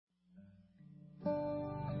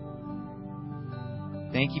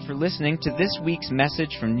Thank you for listening to this week's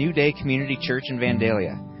message from New Day Community Church in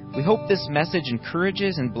Vandalia. We hope this message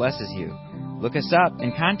encourages and blesses you. Look us up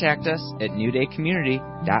and contact us at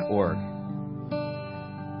newdaycommunity.org.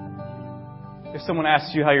 If someone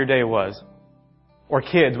asks you how your day was, or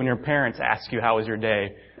kids, when your parents ask you how was your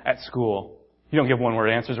day at school, you don't give one-word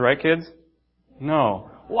answers, right, kids?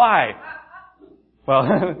 No. Why? Well,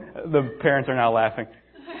 the parents are now laughing.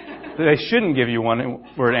 They shouldn't give you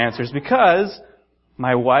one-word answers because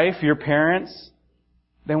my wife, your parents,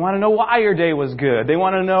 they want to know why your day was good. They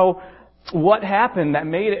want to know what happened that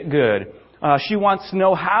made it good. She wants to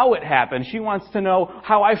know how it happened. She wants to know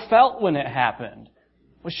how I felt when it happened.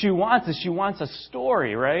 What she wants is she wants a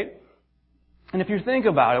story, right? And if you think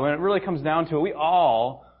about it, when it really comes down to it, we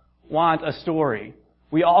all want a story.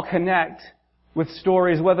 We all connect with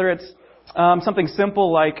stories, whether it's something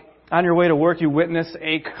simple like on your way to work you witness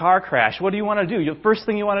a car crash. What do you want to do? The first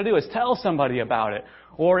thing you want to do is tell somebody about it.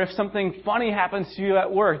 Or if something funny happens to you at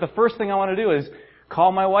work, the first thing I want to do is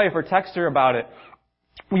call my wife or text her about it.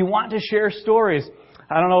 We want to share stories.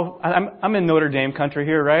 I don't know, I'm in Notre Dame country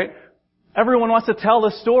here, right? Everyone wants to tell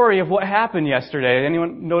the story of what happened yesterday.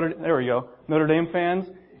 Anyone there we go. Notre Dame fans?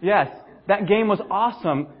 Yes. That game was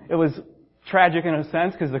awesome. It was tragic in a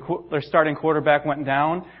sense because their starting quarterback went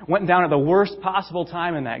down at the worst possible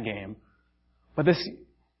time in that game. But this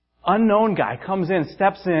unknown guy comes in,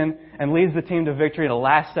 steps in, and leads the team to victory at a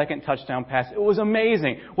last-second touchdown pass. It was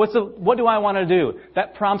amazing. What do I want to do?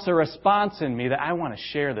 That prompts a response in me that I want to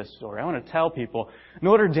share this story. I want to tell people.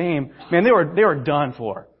 Notre Dame, man, they were done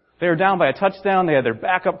for. They were down by a touchdown. They had their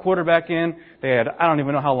backup quarterback in. They had, I don't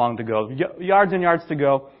even know how long to go, yards and yards to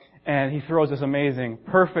go. And he throws this amazing,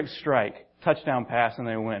 perfect strike, touchdown pass, and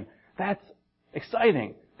they win. That's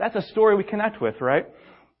exciting. That's a story we connect with, right?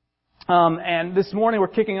 And this morning we're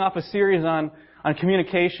kicking off a series on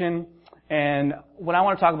communication. And what I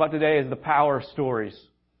want to talk about today is the power of stories.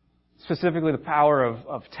 Specifically the power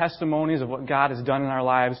of testimonies of what God has done in our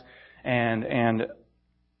lives and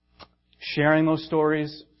sharing those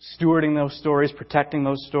stories, stewarding those stories, protecting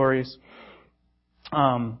those stories.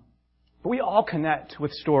 But we all connect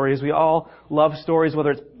with stories. We all love stories,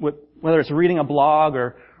 whether it's reading a blog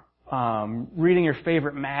or reading your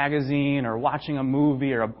favorite magazine or watching a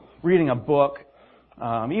movie or reading a book.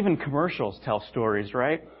 Even commercials tell stories,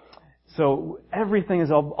 right? So everything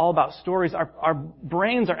is all about stories. Our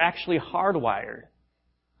brains are actually hardwired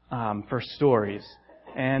for stories.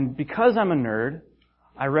 And because I'm a nerd,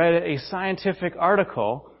 I read a scientific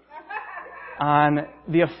article on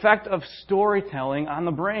the effect of storytelling on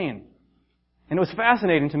the brain. And it was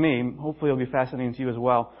fascinating to me. Hopefully it'll be fascinating to you as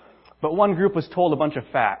well. But one group was told a bunch of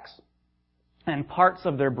facts. And parts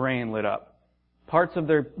of their brain lit up. Parts of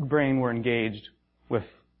their brain were engaged with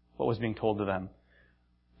what was being told to them.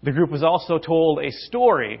 The group was also told a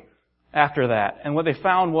story after that. And what they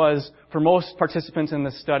found was, for most participants in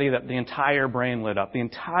this study, that the entire brain lit up. The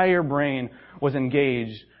entire brain was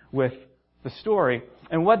engaged with the story.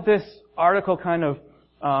 And what this article kind of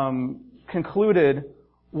concluded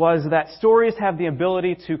was that stories have the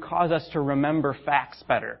ability to cause us to remember facts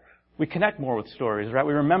better. We connect more with stories, right?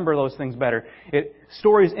 We remember those things better.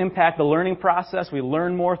 Stories impact the learning process. We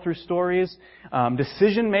learn more through stories.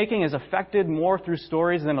 Decision-making is affected more through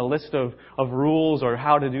stories than a list of rules or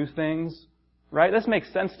how to do things, right? This makes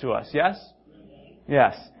sense to us, yes?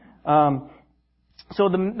 Yes. So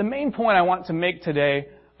the main point I want to make today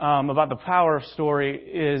about the power of story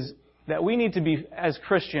is that we need to be, as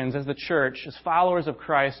Christians, as the church, as followers of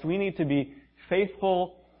Christ, we need to be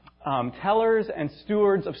faithful tellers and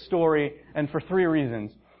stewards of story, and for three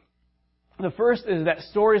reasons. The first is that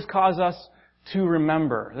stories cause us to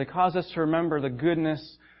remember. They cause us to remember the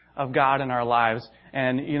goodness of God in our lives.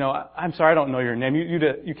 And, I'm sorry, I don't know your name.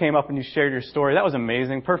 You came up and you shared your story. That was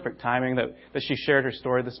amazing. Perfect timing that she shared her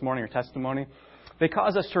story this morning, her testimony. They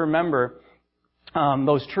cause us to remember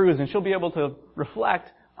those truths, and she'll be able to reflect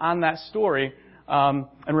on that story and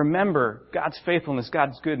remember God's faithfulness,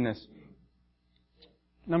 God's goodness.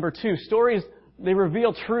 Number two, stories, they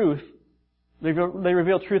reveal truth. They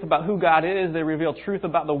reveal truth about who God is. They reveal truth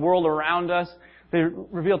about the world around us. They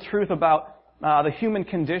reveal truth about the human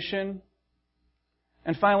condition.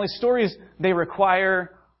 And finally, stories, they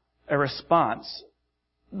require a response.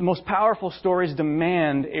 The most powerful stories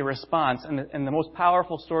demand a response, and the most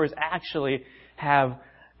powerful stories actually have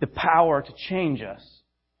the power to change us.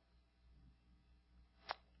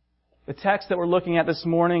 The text that we're looking at this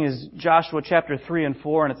morning is Joshua chapter 3 and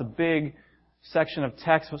 4, and it's a big section of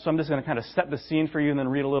text, so I'm just going to kind of set the scene for you and then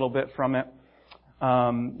read a little bit from it.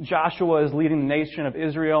 Joshua is leading the nation of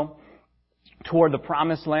Israel toward the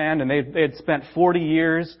promised land, and they had spent 40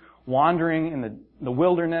 years wandering in the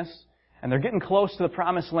wilderness, and they're getting close to the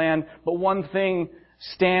promised land, but one thing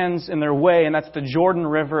stands in their way, and that's the Jordan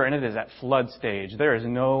River, and it is at flood stage. There is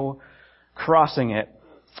no crossing it.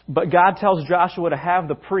 But God tells Joshua to have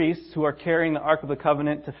the priests who are carrying the Ark of the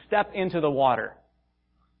Covenant to step into the water.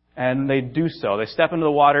 And they do so. They step into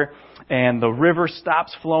the water, and the river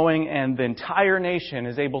stops flowing, and the entire nation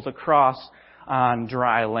is able to cross on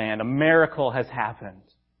dry land. A miracle has happened.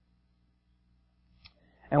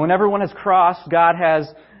 And when everyone has crossed, God has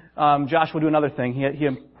Joshua do another thing.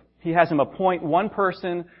 He has him appoint one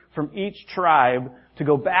person from each tribe to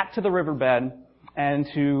go back to the riverbed and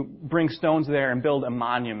to bring stones there and build a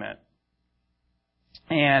monument.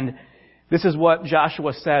 And this is what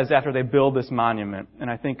Joshua says after they build this monument. And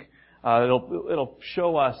I think it'll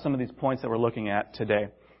show us some of these points that we're looking at today.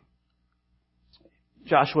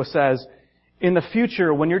 Joshua says, "In the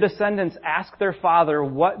future, when your descendants ask their father,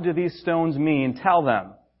 'What do these stones mean?' tell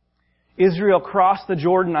them, 'Israel crossed the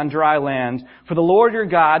Jordan on dry land, for the Lord your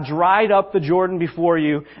God dried up the Jordan before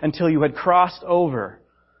you until you had crossed over.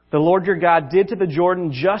 The Lord your God did to the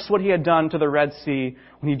Jordan just what he had done to the Red Sea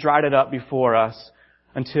when he dried it up before us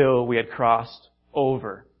until we had crossed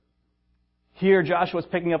over.'" Here, Joshua's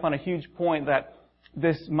picking up on a huge point that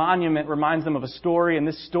this monument reminds them of a story, and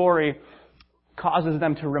this story causes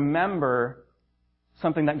them to remember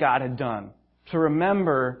something that God had done, to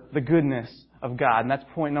remember the goodness of God. And that's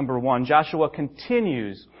point number one. Joshua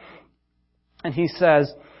continues, and he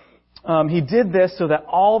says, he did this so that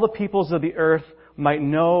all the peoples of the earth might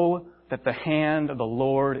know that the hand of the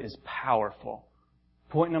Lord is powerful.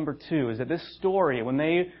 Point number two is that this story, when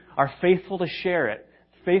they are faithful to share it,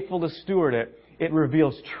 faithful to steward it, it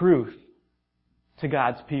reveals truth to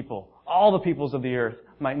God's people. All the peoples of the earth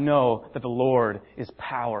might know that the Lord is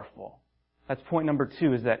powerful. That's point number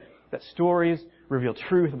two, is that stories reveal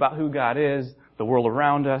truth about who God is, the world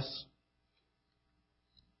around us.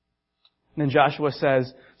 And then Joshua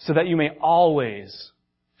says, so that you may always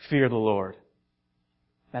fear the Lord.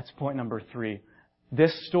 That's point number three.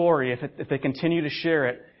 This story, if they continue to share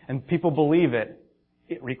it and people believe it,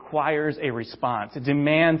 it requires a response. It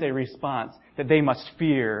demands a response that they must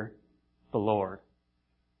fear the Lord.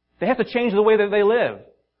 They have to change the way that they live.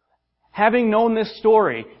 Having known this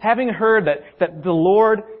story, having heard that the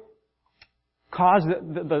Lord caused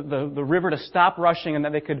the river to stop rushing and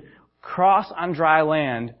that they could cross on dry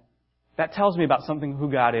land, that tells me about something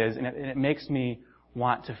who God is, and it makes me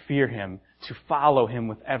want to fear Him, to follow Him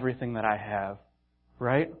with everything that I have.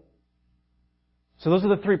 Right? So those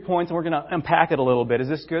are the 3 points, and we're going to unpack it a little bit. Is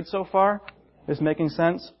this good so far? Is this making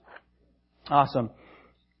sense? Awesome.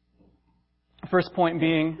 First point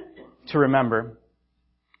being to remember.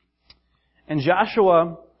 And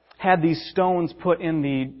Joshua had these stones put in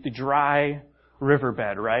the dry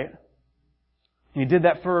riverbed, right? And he did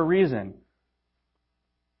that for a reason.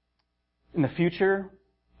 In the future,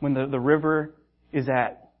 when the river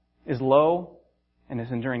is low and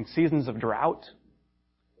is enduring seasons of drought,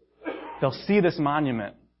 they'll see this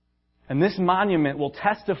monument. And this monument will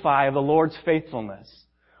testify of the Lord's faithfulness.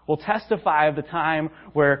 Will testify of the time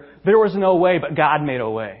where there was no way, but God made a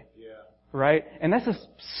way. Right? And this is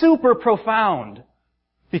super profound.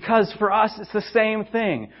 Because for us, it's the same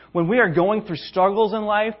thing. When we are going through struggles in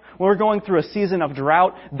life, when we're going through a season of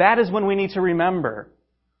drought, that is when we need to remember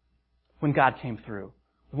when God came through.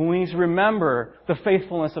 When we need to remember the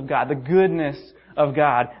faithfulness of God, the goodness of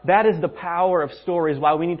God. That is the power of stories,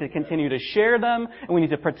 why we need to continue to share them and we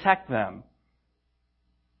need to protect them.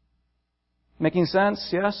 Making sense?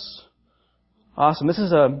 Yes? Awesome. This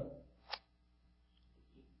is a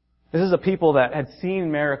people that had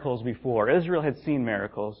seen miracles before. Israel had seen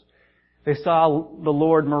miracles. They saw the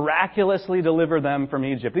Lord miraculously deliver them from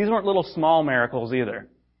Egypt. These weren't little small miracles either.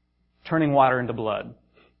 Turning water into blood.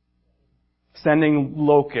 Sending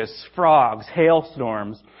locusts, frogs,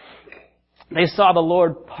 hailstorms. They saw the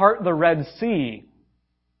Lord part the Red Sea.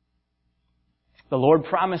 The Lord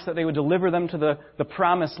promised that they would deliver them to the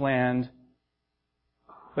promised land,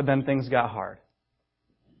 but then things got hard.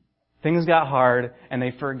 Things got hard, and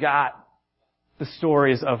they forgot the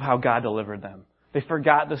stories of how God delivered them. They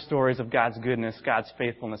forgot the stories of God's goodness, God's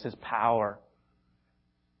faithfulness, His power.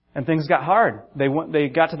 And things got hard. They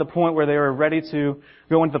got to the point where they were ready to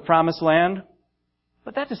go into the promised land,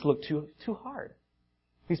 but that just looked too hard.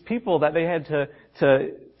 These people that they had to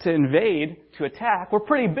invade, to attack, were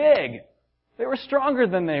pretty big. They were stronger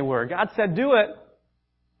than they were. God said, do it.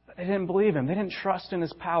 But they didn't believe Him. They didn't trust in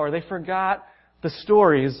His power. They forgot the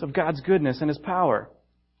stories of God's goodness and His power.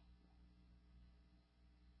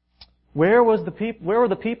 Where were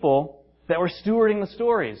the people that were stewarding the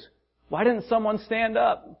stories? Why didn't someone stand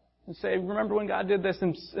up and say, remember when God did this?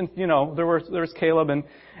 And there was Caleb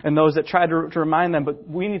and those that tried to remind them. But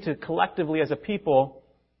we need to collectively, as a people,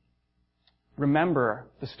 remember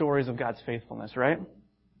the stories of God's faithfulness, right?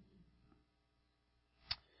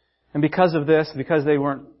 And because of this, because they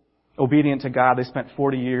weren't obedient to God, they spent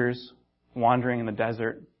 40 years wandering in the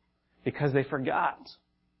desert because they forgot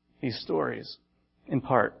these stories, in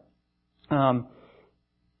part.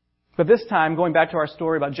 But this time, going back to our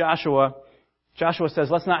story about Joshua says,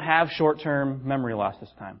 let's not have short-term memory loss this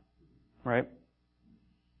time, right?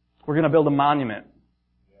 We're going to build a monument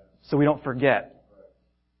so we don't forget.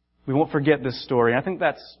 We won't forget this story. And I think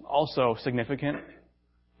that's also significant,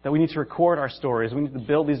 that we need to record our stories. We need to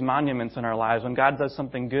build these monuments in our lives. When God does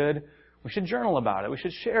something good, we should journal about it. We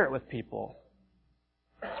should share it with people,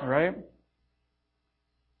 right?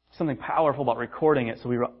 Something powerful about recording it so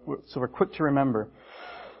we're quick to remember.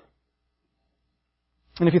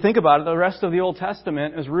 And if you think about it, the rest of the Old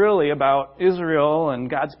Testament is really about Israel and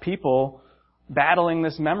God's people battling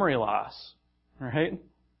this memory loss, right?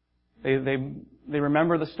 They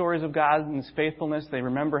remember the stories of God and His faithfulness. They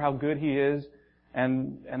remember how good He is,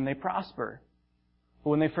 and they prosper. But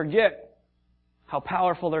when they forget how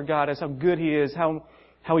powerful their God is, how good He is, how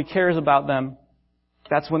He cares about them,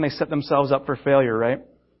 that's when they set themselves up for failure, right?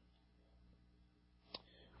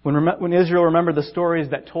 When Israel remembered the stories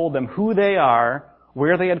that told them who they are,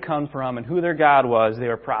 where they had come from, and who their God was, they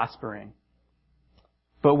were prospering.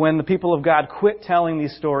 But when the people of God quit telling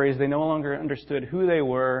these stories, they no longer understood who they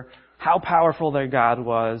were, how powerful their God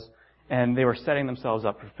was, and they were setting themselves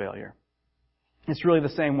up for failure. It's really the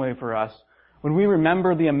same way for us. When we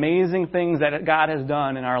remember the amazing things that God has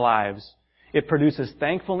done in our lives, it produces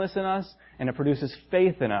thankfulness in us, and it produces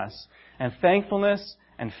faith in us. And thankfulness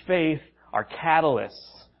and faith are catalysts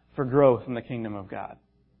for growth in the kingdom of God.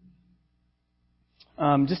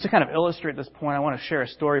 Just to kind of illustrate this point, I want to share a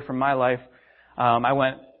story from my life. I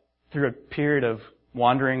went through a period of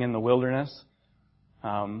wandering in the wilderness.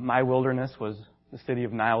 My wilderness was the city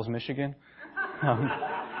of Niles, Michigan.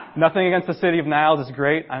 Nothing against the city of Niles. It's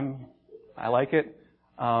great. I like it.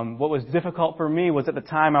 What was difficult for me was at the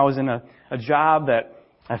time I was in a job that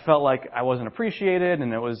I felt like I wasn't appreciated,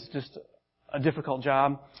 and it was just a difficult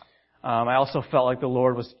job. I also felt like the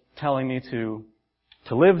Lord was telling me to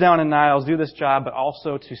live down in Niles, do this job, but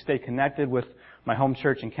also to stay connected with my home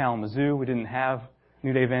church in Kalamazoo. We didn't have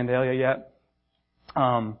New Day Vandalia yet.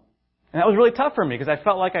 And that was really tough for me because I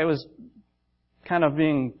felt like I was kind of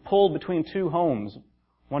being pulled between two homes.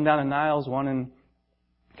 One down in Niles, one in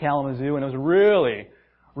Kalamazoo, and it was really,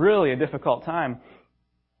 really a difficult time.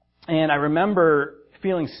 And I remember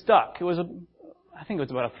feeling stuck. I think it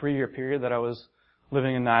was about a 3-year period that I was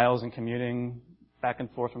living in Niles and commuting back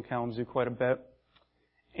and forth from Kalamazoo quite a bit.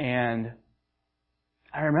 And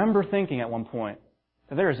I remember thinking at one point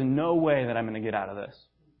that there is no way that I'm going to get out of this.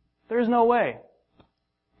 There is no way.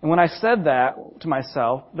 And when I said that to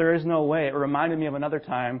myself, there is no way, it reminded me of another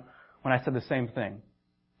time when I said the same thing.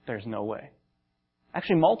 There's no way.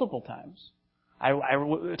 Actually, multiple times.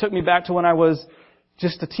 It took me back to when I was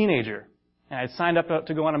just a teenager. And I had signed up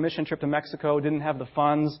to go on a mission trip to Mexico, didn't have the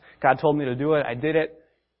funds. God told me to do it. I did it.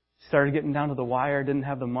 Started getting down to the wire, didn't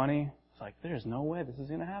have the money. It's like, there's no way this is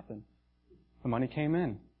going to happen. The money came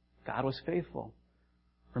in. God was faithful.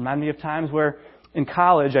 Remind me of times where in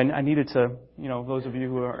college I needed to, those of you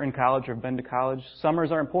who are in college or have been to college,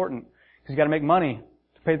 summers are important because you got to make money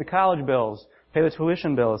to pay the college bills, pay the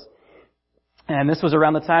tuition bills. And this was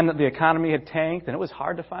around the time that the economy had tanked and it was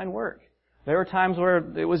hard to find work. There were times where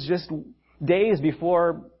it was just days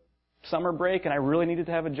before summer break and I really needed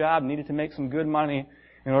to have a job, needed to make some good money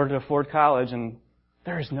in order to afford college, and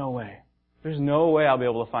there's no way. There's no way I'll be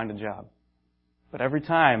able to find a job. But every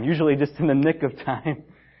time, usually just in the nick of time,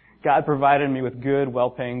 God provided me with good,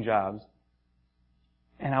 well-paying jobs.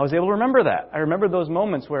 And I was able to remember that. I remember those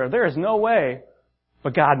moments where there is no way,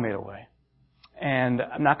 but God made a way. And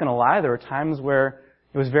I'm not going to lie, there were times where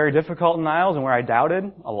it was very difficult in Niles and where I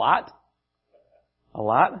doubted a lot.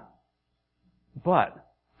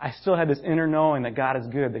 But I still had this inner knowing that God is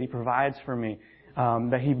good, that He provides for me,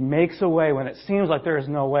 that He makes a way when it seems like there is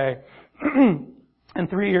no way. And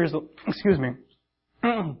 3 years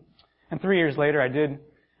later, I did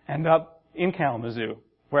end up in Kalamazoo,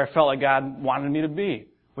 where I felt like God wanted me to be,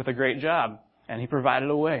 with a great job, and He provided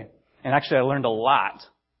a way. And actually, I learned a lot,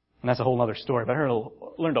 and that's a whole other story, but I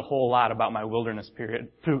learned a whole lot about my wilderness period,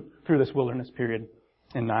 through this wilderness period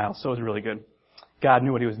in Niles, so it was really good. God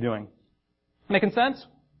knew what He was doing. Making sense?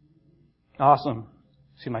 Awesome.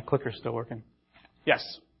 See, my clicker's still working.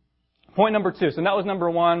 Yes. Point number 2. So that was number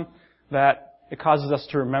 1, that it causes us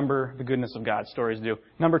to remember the goodness of God. Stories do.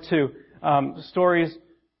 Number 2, stories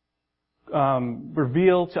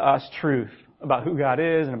reveal to us truth about who God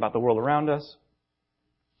is and about the world around us.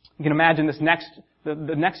 You can imagine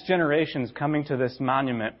the next generations coming to this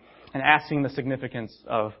monument and asking the significance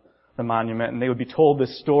of the monument, and they would be told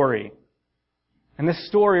this story. And this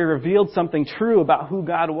story revealed something true about who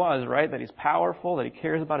God was, right? That He's powerful, that He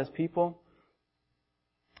cares about His people.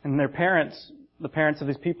 And their parents, the parents of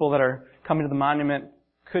these people that are coming to the monument,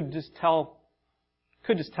 could just tell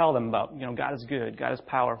them about, God is good, God is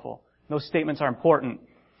powerful. Those statements are important,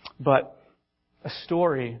 but a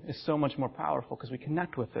story is so much more powerful because we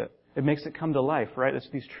connect with it. It makes it come to life, right?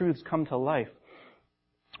 These truths come to life.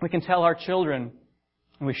 We can tell our children,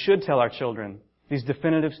 and we should tell our children, these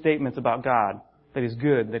definitive statements about God, that He's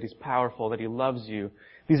good, that He's powerful, that He loves you.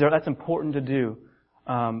 That's important to do,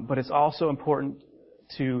 but it's also important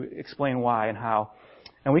to explain why and how.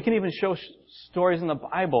 And we can even show stories in the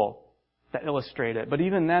Bible that illustrate it, but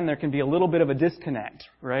even then there can be a little bit of a disconnect,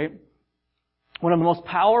 right? One of the most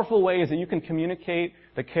powerful ways that you can communicate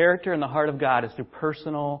the character and the heart of God is through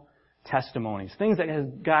personal testimonies, things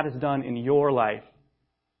that God has done in your life.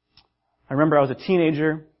 I remember I was a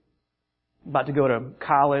teenager, about to go to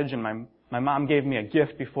college, and my mom gave me a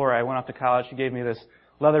gift before I went off to college. She gave me this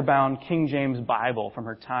leather-bound King James Bible from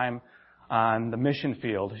her time on the mission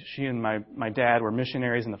field. She and my dad were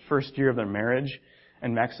missionaries in the first year of their marriage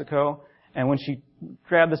in Mexico. And when she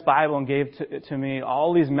grabbed this Bible and gave it to me,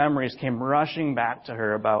 all these memories came rushing back to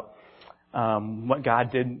her about what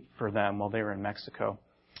God did for them while they were in Mexico.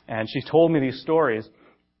 And she told me these stories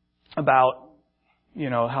about,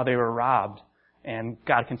 how they were robbed, and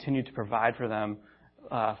God continued to provide for them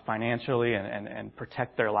financially and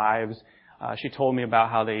protect their lives. She told me about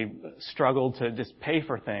how they struggled to just pay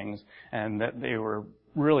for things, and that they were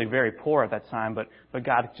really very poor at that time, but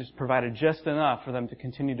God just provided just enough for them to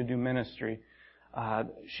continue to do ministry.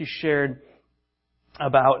 She shared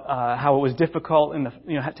about how it was difficult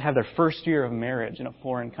to have their first year of marriage in a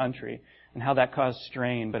foreign country, and how that caused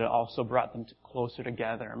strain, but it also brought them closer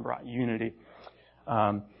together and brought unity.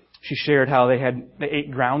 She shared how they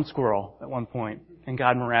ate ground squirrel at one point, and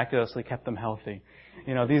God miraculously kept them healthy.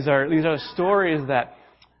 These are stories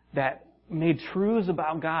that made truths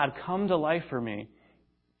about God come to life for me.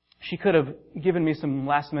 She could have given me some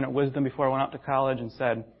last-minute wisdom before I went out to college and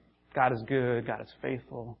said, God is good, God is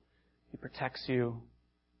faithful, He protects you.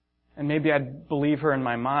 And maybe I'd believe her in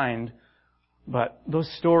my mind, but those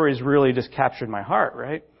stories really just captured my heart,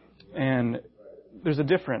 right? And there's a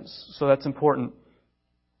difference, so that's important.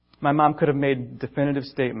 My mom could have made definitive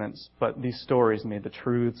statements, but these stories made the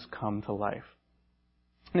truths come to life.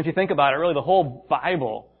 And if you think about it, really the whole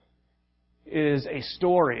Bible is a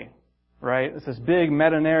story, right? It's this big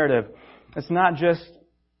meta-narrative. It's not just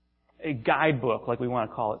a guidebook like we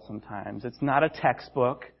want to call it sometimes. It's not a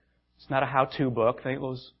textbook. It's not a how-to book. I think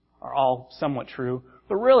those are all somewhat true.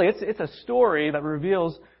 But really, it's a story that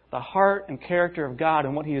reveals the heart and character of God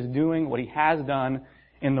and what He is doing, what He has done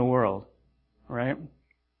in the world, right?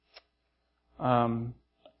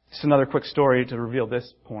 Just another quick story to reveal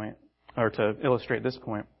this point, or to illustrate this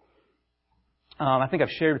point. I think I've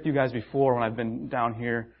shared with you guys before when I've been down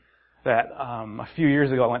here that a few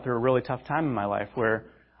years ago I went through a really tough time in my life where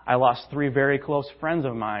I lost 3 very close friends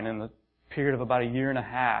of mine in the period of about a year and a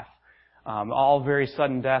half. All very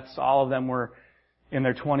sudden deaths. All of them were in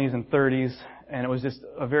their 20s and 30s, and it was just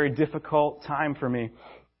a very difficult time for me.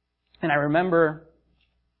 And I remember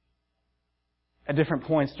at different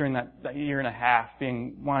points during that year and a half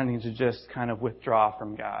wanting to just kind of withdraw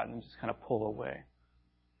from God and just kind of pull away.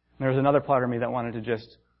 And there was another part of me that wanted to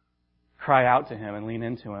just cry out to Him and lean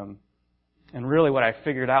into Him. And really what I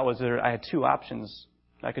figured out was that I had 2 options.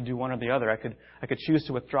 I could do one or the other. I could choose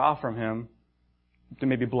to withdraw from Him, to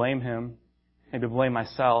maybe blame Him, maybe blame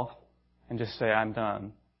myself, and just say, I'm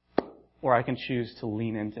done. Or I can choose to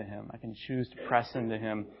lean into Him. I can choose to press into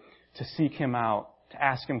Him, to seek Him out, to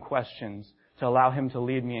ask Him questions, to allow Him to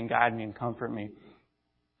lead me and guide me and comfort me.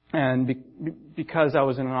 And because I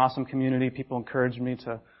was in an awesome community, people encouraged me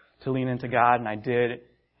to lean into God, and I did,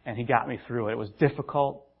 and He got me through it. It was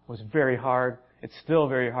difficult. It was very hard. It's still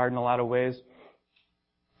very hard in a lot of ways.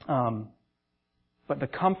 But the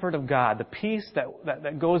comfort of God, the peace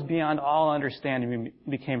that goes beyond all understanding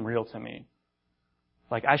became real to me.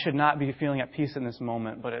 Like, I should not be feeling at peace in this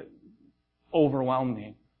moment, but it overwhelmed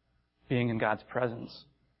me being in God's presence.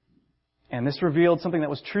 And this revealed something that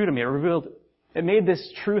was true to me. It made this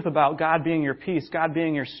truth about God being your peace, God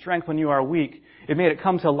being your strength when you are weak. It made it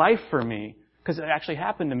come to life for me because it actually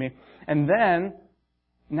happened to me. And then,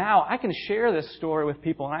 now I can share this story with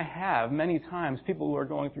people, and I have many times, people who are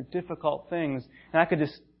going through difficult things, and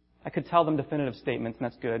I could tell them definitive statements, and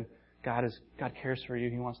that's good. God cares for you.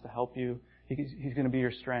 He wants to help you. He's going to be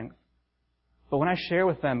your strength. But when I share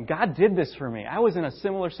with them, God did this for me. I was in a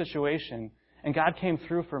similar situation, and God came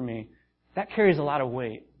through for me. That carries a lot of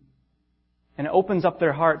weight. And it opens up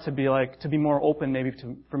their heart to be more open maybe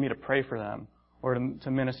for me to pray for them, or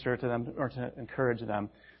to minister to them, or to encourage them.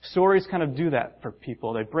 Stories kind of do that for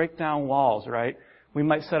people. They break down walls, right? We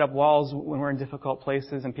might set up walls when we're in difficult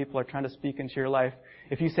places and people are trying to speak into your life.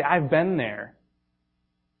 If you say, I've been there,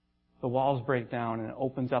 the walls break down and it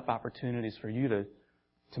opens up opportunities for you to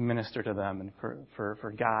minister to them and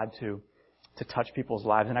for God to touch people's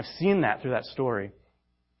lives. And I've seen that through that story.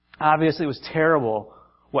 Obviously, it was terrible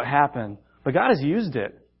what happened, but God has used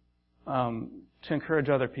it to encourage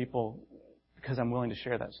other people because I'm willing to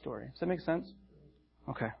share that story. Does that make sense?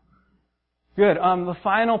 Okay. Good. The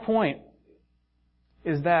final point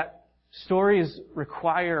is that stories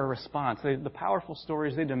require a response. The powerful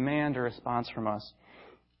stories, they demand a response from us.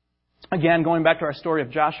 Again, going back to our story of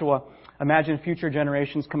Joshua, imagine future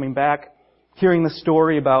generations coming back, hearing the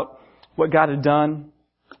story about what God had done,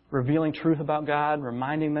 revealing truth about God,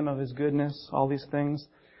 reminding them of His goodness, all these things.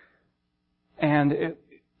 And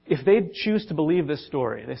if they choose to believe this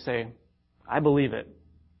story, they say, I believe it.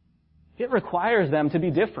 It requires them to be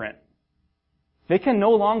different. They can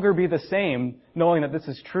no longer be the same knowing that this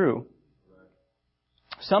is true.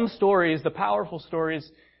 Some stories, the powerful stories,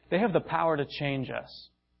 they have the power to change us.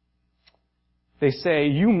 They say,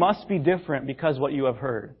 you must be different because what you have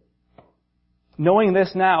heard. Knowing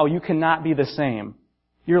this now, you cannot be the same.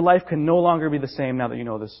 Your life can no longer be the same now that you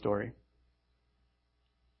know this story.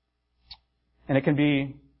 And it can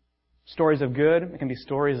be stories of good. It can be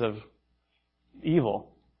stories of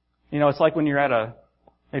evil. You know, it's like when you're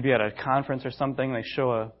maybe at a conference or something, they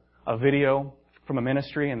show a video from a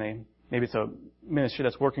ministry, and maybe it's a ministry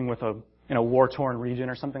that's working with in a war-torn region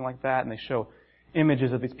or something like that, and they show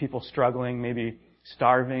images of these people struggling, maybe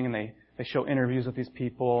starving, and they show interviews with these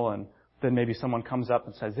people, and then maybe someone comes up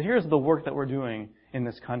and says, here's the work that we're doing in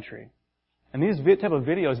this country. And these type of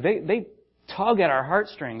videos, they tug at our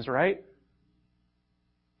heartstrings, right?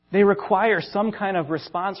 They require some kind of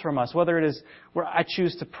response from us, whether it is where I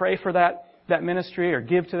choose to pray for that ministry or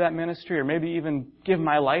give to that ministry or maybe even give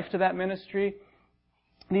my life to that ministry.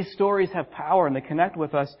 These stories have power and they connect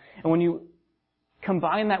with us. And when you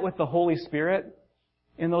combine that with the Holy Spirit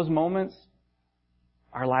in those moments,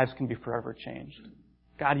 our lives can be forever changed.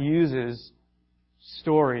 God uses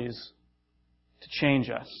stories to change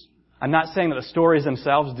us. I'm not saying that the stories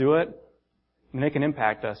themselves do it. I mean, they can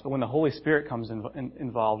impact us. But when the Holy Spirit comes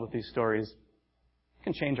involved with these stories, it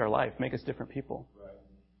can change our life, make us different people. Right.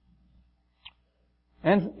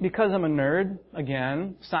 And because I'm a nerd,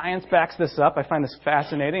 again, science backs this up. I find this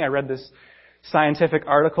fascinating. I read this scientific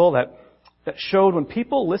article that showed when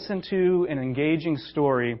people listen to an engaging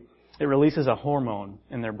story, it releases a hormone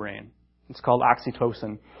in their brain. It's called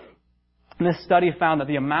oxytocin. And this study found that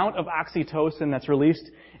the amount of oxytocin that's released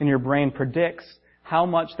in your brain predicts how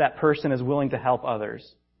much that person is willing to help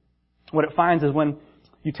others. What it finds is when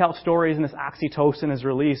you tell stories and this oxytocin is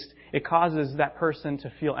released, it causes that person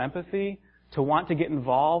to feel empathy, to want to get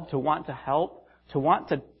involved, to want to help, to want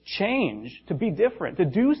to change, to be different, to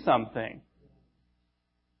do something.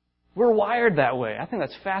 We're wired that way. I think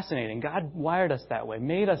that's fascinating. God wired us that way,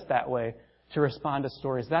 made us that way to respond to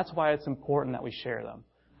stories. That's why it's important that we share them.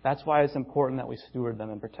 That's why it's important that we steward them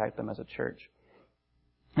and protect them as a church.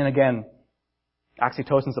 And again,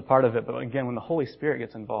 oxytocin's a part of it, but again, when the Holy Spirit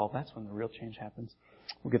gets involved, that's when the real change happens.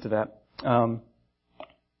 We'll get to that.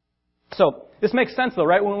 So, this makes sense though,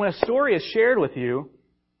 right? When a story is shared with you,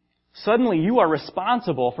 suddenly you are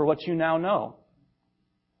responsible for what you now know.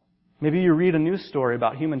 Maybe you read a news story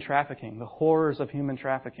about human trafficking, the horrors of human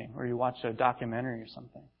trafficking, or you watch a documentary or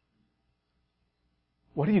something.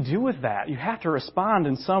 What do you do with that? You have to respond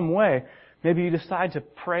in some way. Maybe you decide to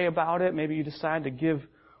pray about it. Maybe you decide to give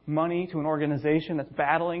money to an organization that's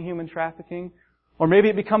battling human trafficking. Or maybe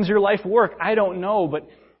it becomes your life work. I don't know, but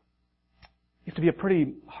you have to be a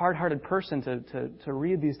pretty hard-hearted person to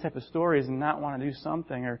read these type of stories and not want to do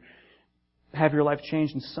something or have your life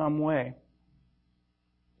changed in some way.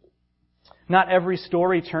 Not every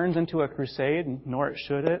story turns into a crusade, nor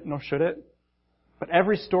should it. But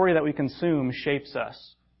every story that we consume shapes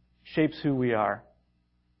us, shapes who we are.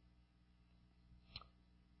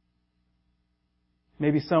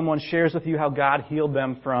 Maybe someone shares with you how God healed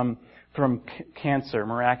them from cancer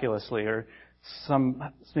miraculously, or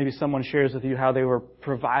maybe someone shares with you how they were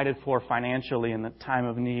provided for financially in the time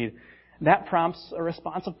of need. That prompts a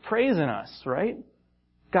response of praise in us, right?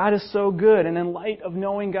 God is so good, and in light of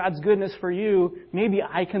knowing God's goodness for you, maybe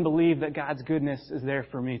I can believe that God's goodness is there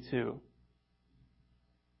for me too.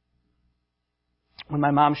 when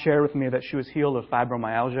my mom shared with me that she was healed of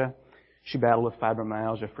fibromyalgia, she battled with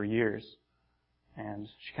fibromyalgia for years. And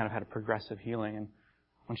she kind of had a progressive healing. And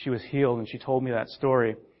when she was healed and she told me that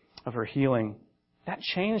story of her healing, that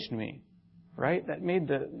changed me, right? That made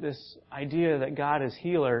this idea that God is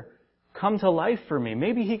healer come to life for me.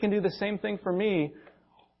 Maybe He can do the same thing for me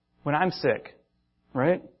when I'm sick,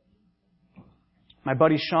 right? My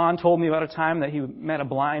buddy Sean told me about a time that he met a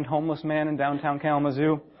blind homeless man in downtown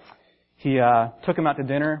Kalamazoo. He took him out to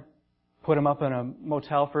dinner, put him up in a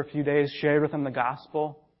motel for a few days, shared with him the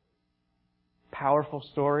gospel. Powerful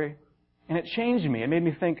story. And it changed me. It made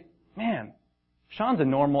me think, man, Sean's a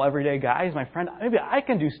normal, everyday guy. He's my friend. Maybe I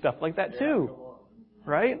can do stuff like that too.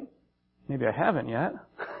 Right? Maybe I haven't yet.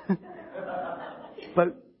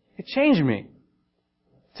 But it changed me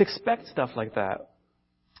to expect stuff like that.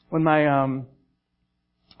 When my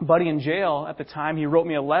buddy in jail at the time, he wrote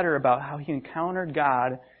me a letter about how he encountered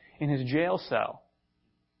God in his jail cell.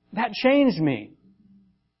 That changed me.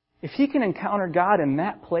 If he can encounter God in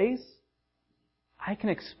that place, I can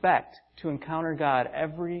expect to encounter God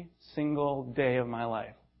every single day of my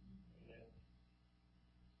life.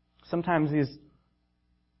 Sometimes these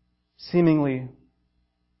seemingly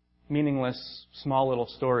meaningless, small little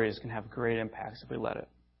stories can have great impacts if we let it.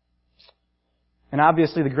 And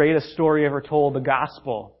obviously the greatest story ever told, the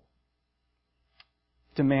gospel,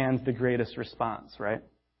 demands the greatest response, right?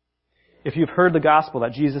 If you've heard the gospel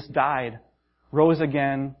that Jesus died, rose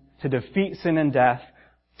again to defeat sin and death,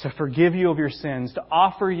 to forgive you of your sins, to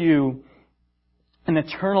offer you an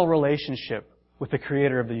eternal relationship with the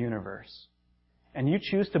Creator of the universe, and you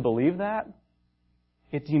choose to believe that,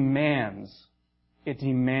 it demands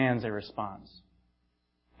a response.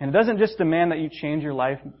 And it doesn't just demand that you change your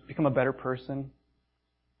life, become a better person.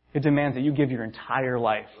 It demands that you give your entire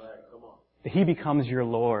life. That He becomes your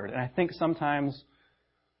Lord. And I think sometimes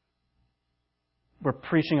we're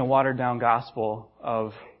preaching a watered-down gospel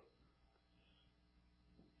of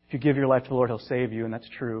if you give your life to the Lord, He'll save you, and that's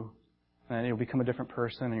true. And then you'll become a different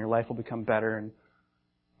person, and your life will become better and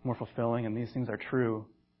more fulfilling, and these things are true.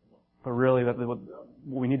 But really, what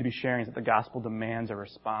we need to be sharing is that the gospel demands a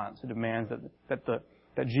response. It demands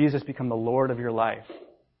that Jesus become the Lord of your life.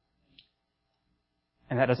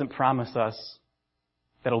 And that doesn't promise us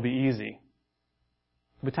that it'll be easy.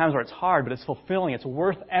 There'll be times where it's hard, but it's fulfilling. It's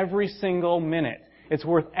worth every single minute. It's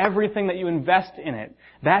worth everything that you invest in it.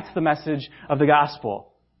 That's the message of the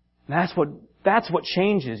gospel. And that's what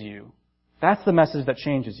changes you. That's the message that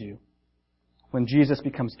changes you when Jesus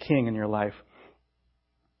becomes king in your life.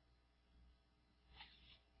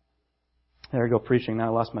 There I go preaching. Now I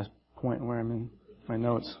lost my point where I'm in my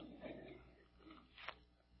notes.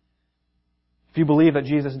 If you believe that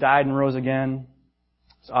Jesus died and rose again,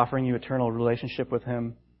 He's offering you eternal relationship with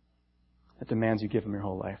Him. It demands you give Him your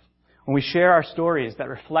whole life. When we share our stories that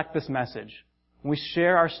reflect this message, when we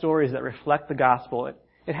share our stories that reflect the gospel,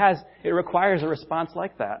 it requires a response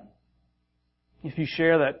like that. If you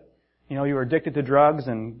share that, you were addicted to drugs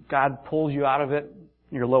and God pulled you out of it,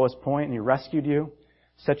 your lowest point, and He rescued you,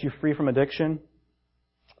 set you free from addiction,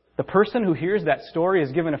 the person who hears that story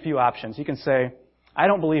is given a few options. He can say, I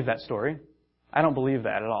don't believe that story. I don't believe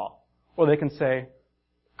that at all. Or they can say,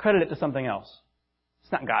 credit it to something else.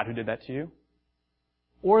 It's not God who did that to you.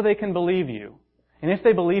 Or they can believe you. And if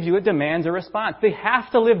they believe you, it demands a response. They have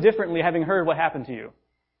to live differently having heard what happened to you.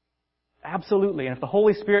 Absolutely. And if the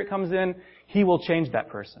Holy Spirit comes in, He will change that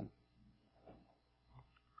person.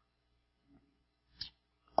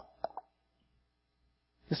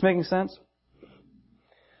 This making sense?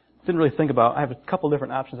 Didn't really think about, I have a couple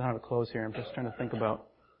different options on how to close here. I'm just trying to think about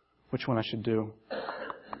which one I should do. I'm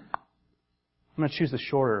going to choose the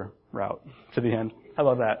shorter route to the end. How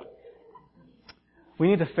about that? We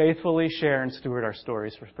need to faithfully share and steward our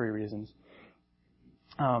stories for 3 reasons.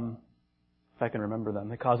 If I can remember them.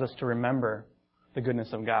 They cause us to remember the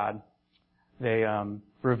goodness of God. They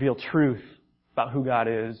reveal truth about who God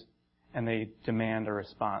is, and they demand a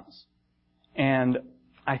response. And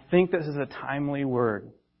I think this is a timely word.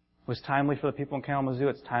 It was timely for the people in Kalamazoo.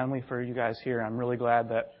 It's timely for you guys here. I'm really glad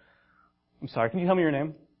that, I'm sorry, can you tell me your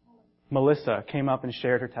name? Melissa came up and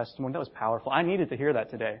shared her testimony. That was powerful. I needed to hear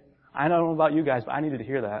that today. I don't know about you guys, but I needed to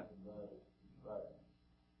hear that.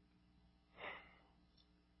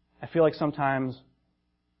 I feel like sometimes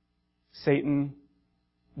Satan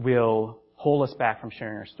will hold us back from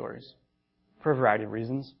sharing our stories for a variety of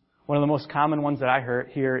reasons. One of the most common ones that I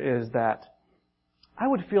hear is that I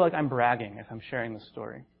would feel like I'm bragging if I'm sharing this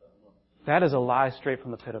story. That is a lie straight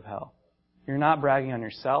from the pit of hell. You're not bragging on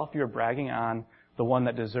yourself. You're bragging on the one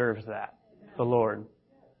that deserves that, the Lord.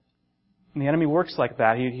 And the enemy works like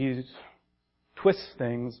that. He twists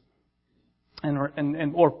things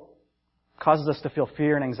or causes us to feel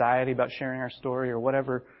fear and anxiety about sharing our story or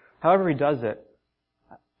whatever, however he does it,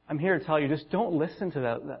 I'm here to tell you, just don't listen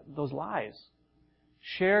to those lies.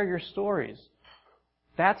 Share your stories.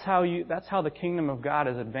 That's how the kingdom of God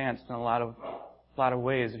is advanced in a lot of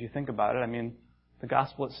ways, if you think about it. I mean, the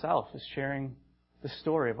gospel itself is sharing the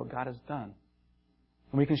story of what God has done.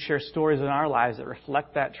 And we can share stories in our lives that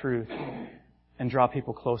reflect that truth and draw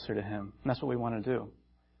people closer to Him. And that's what we want to do.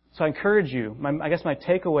 So I encourage you, I guess my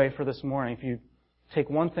takeaway for this morning, if you take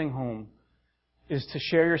one thing home, is to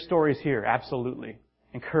share your stories here, absolutely.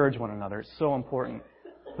 Encourage one another. It's so important.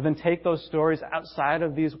 But then take those stories outside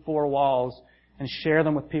of these four walls and share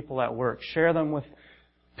them with people at work. Share them with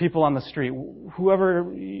people on the street.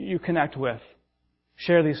 Whoever you connect with,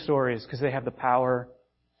 share these stories because they have the power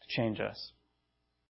to change us.